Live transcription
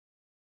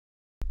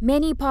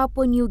Many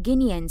Papua New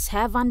Guineans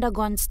have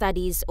undergone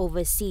studies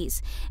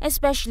overseas,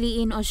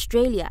 especially in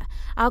Australia,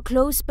 our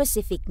close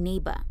Pacific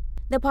neighbour.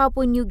 The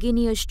Papua New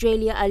Guinea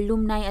Australia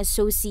Alumni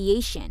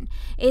Association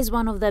is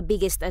one of the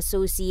biggest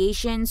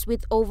associations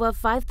with over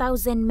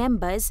 5,000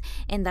 members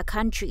in the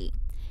country.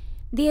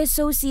 The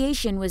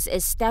association was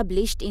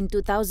established in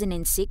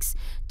 2006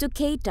 to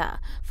cater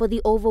for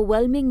the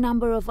overwhelming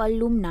number of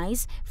alumni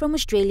from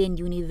Australian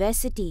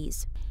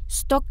universities.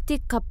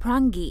 Stoktik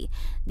Kaprangi,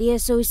 the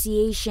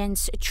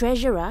association's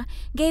treasurer,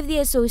 gave the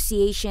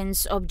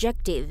association's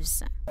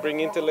objectives.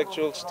 Bring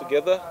intellectuals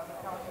together,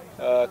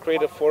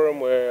 create a forum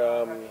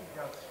where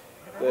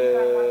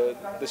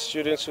the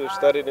students who have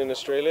studied in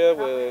Australia,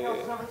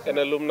 and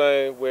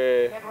alumni,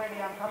 where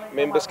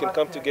members can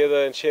come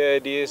together and share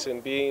ideas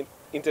and be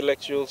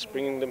intellectuals,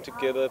 bringing them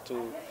together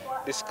to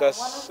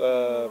discuss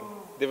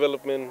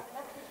development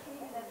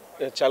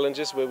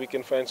challenges where we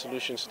can find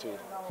solutions to.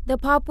 The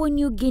Papua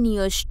New Guinea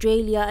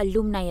Australia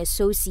Alumni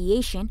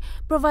Association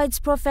provides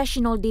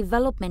professional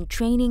development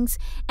trainings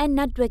and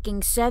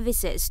networking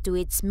services to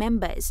its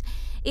members.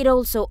 It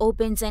also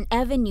opens an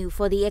avenue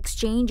for the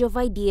exchange of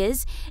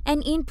ideas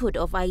and input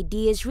of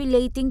ideas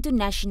relating to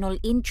national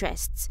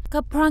interests.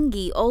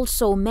 Kaprangi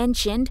also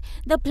mentioned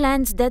the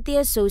plans that the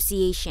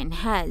association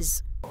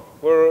has.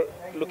 We're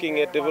looking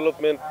at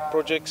development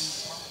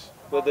projects,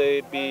 whether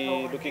it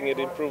be looking at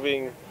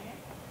improving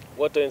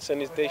water and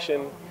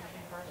sanitation,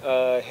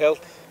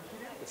 health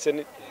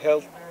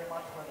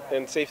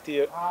and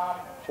safety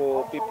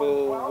for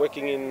people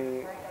working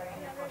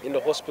in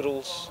the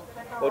hospitals,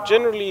 or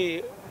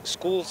generally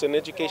schools and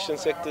education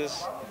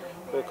sectors,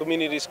 or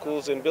community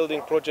schools, and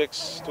building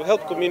projects to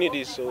help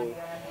communities. So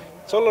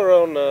it's all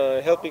around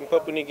helping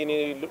Papua New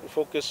Guinea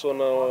focus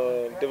on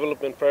our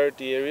development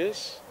priority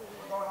areas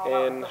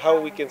and how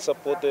we can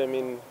support them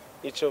in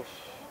each of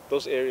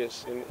those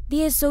areas.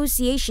 The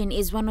association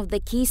is one of the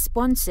key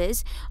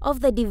sponsors of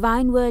the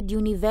Divine Word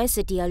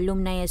University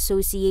Alumni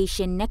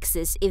Association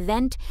Nexus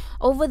event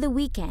over the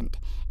weekend,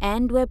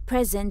 and were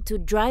present to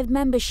drive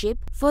membership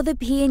for the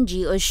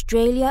PNG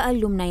Australia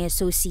Alumni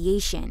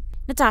Association.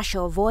 Natasha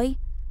Ovoy,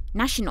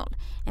 National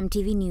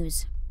EMTV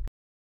News.